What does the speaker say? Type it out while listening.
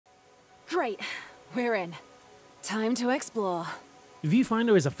Great, we're in. Time to explore.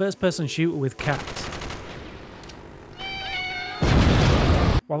 Viewfinder is a first-person shooter with cats.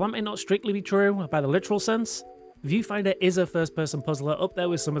 While that may not strictly be true by the literal sense, Viewfinder is a first-person puzzler up there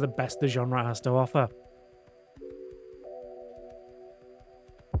with some of the best the genre has to offer.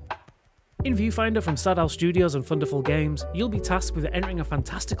 In Viewfinder from Sad Owl Studios and Thunderful Games, you'll be tasked with entering a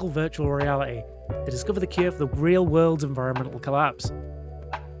fantastical virtual reality to discover the cure for the real world's environmental collapse.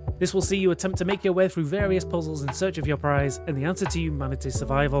 This will see you attempt to make your way through various puzzles in search of your prize and the answer to humanity's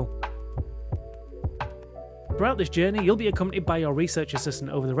survival. Throughout this journey, you'll be accompanied by your research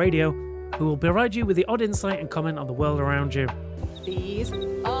assistant over the radio, who will provide you with the odd insight and comment on the world around you. These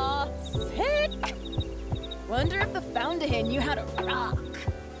are sick! Wonder if the founder here knew how to rock.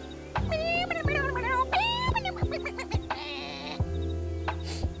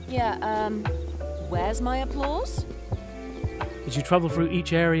 Yeah, where's my applause? As you travel through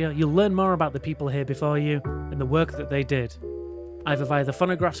each area, you'll learn more about the people here before you and the work that they did, either via the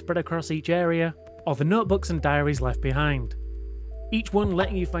phonographs spread across each area or the notebooks and diaries left behind, each one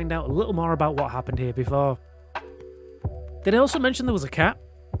letting you find out a little more about what happened here before. Did I also mention there was a cat?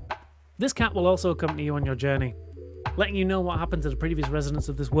 This cat will also accompany you on your journey, letting you know what happened to the previous residents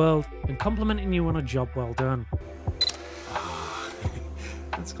of this world and complimenting you on a job well done.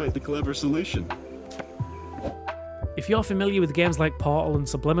 That's quite the clever solution. If you're familiar with games like Portal and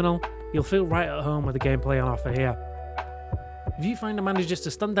Subliminal, you'll feel right at home with the gameplay on offer here. Viewfinder manages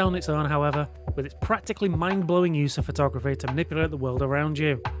to stand down its own, however, with its practically mind-blowing use of photography to manipulate the world around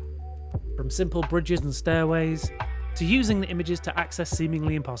you. From simple bridges and stairways, to using the images to access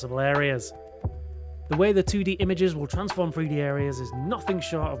seemingly impossible areas. The way the 2D images will transform 3D areas is nothing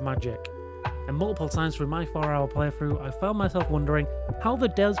short of magic, and multiple times through my 4-hour playthrough I found myself wondering how the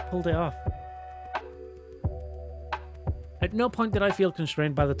devs pulled it off. At no point did I feel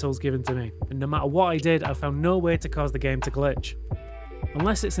constrained by the tools given to me, and no matter what I did, I found no way to cause the game to glitch.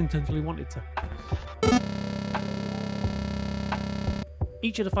 Unless it's intentionally wanted to.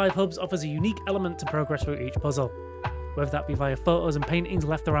 Each of the 5 hubs offers a unique element to progress through each puzzle, whether that be via photos and paintings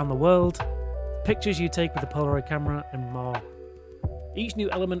left around the world, pictures you take with the Polaroid camera, and more. Each new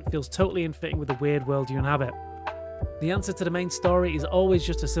element feels totally in fitting with the weird world you inhabit. The answer to the main story is always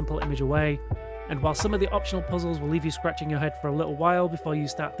just a simple image away, and while some of the optional puzzles will leave you scratching your head for a little while before you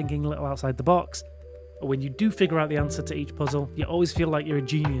start thinking a little outside the box, but when you do figure out the answer to each puzzle, you always feel like you're a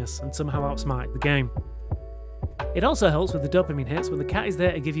genius and somehow outsmarted the game. It also helps with the dopamine hits when the cat is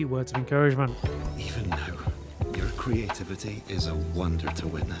there to give you words of encouragement. Even now, your creativity is a wonder to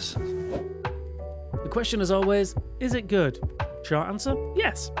witness. The question as always, is it good? Short answer,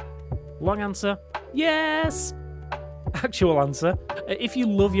 yes. Long answer, yes. Actual answer, if you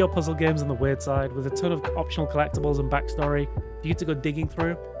love your puzzle games on the weird side with a ton of optional collectibles and backstory for you to go digging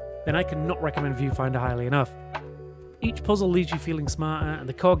through, then I cannot recommend Viewfinder highly enough. Each puzzle leaves you feeling smarter, and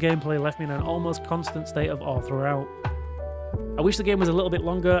the core gameplay left me in an almost constant state of awe throughout. I wish the game was a little bit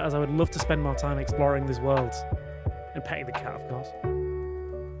longer, as I would love to spend more time exploring this world. And petting the cat, of course.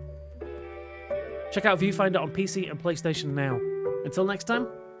 Check out Viewfinder on PC and PlayStation now. Until next time,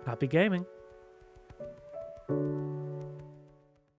 happy gaming.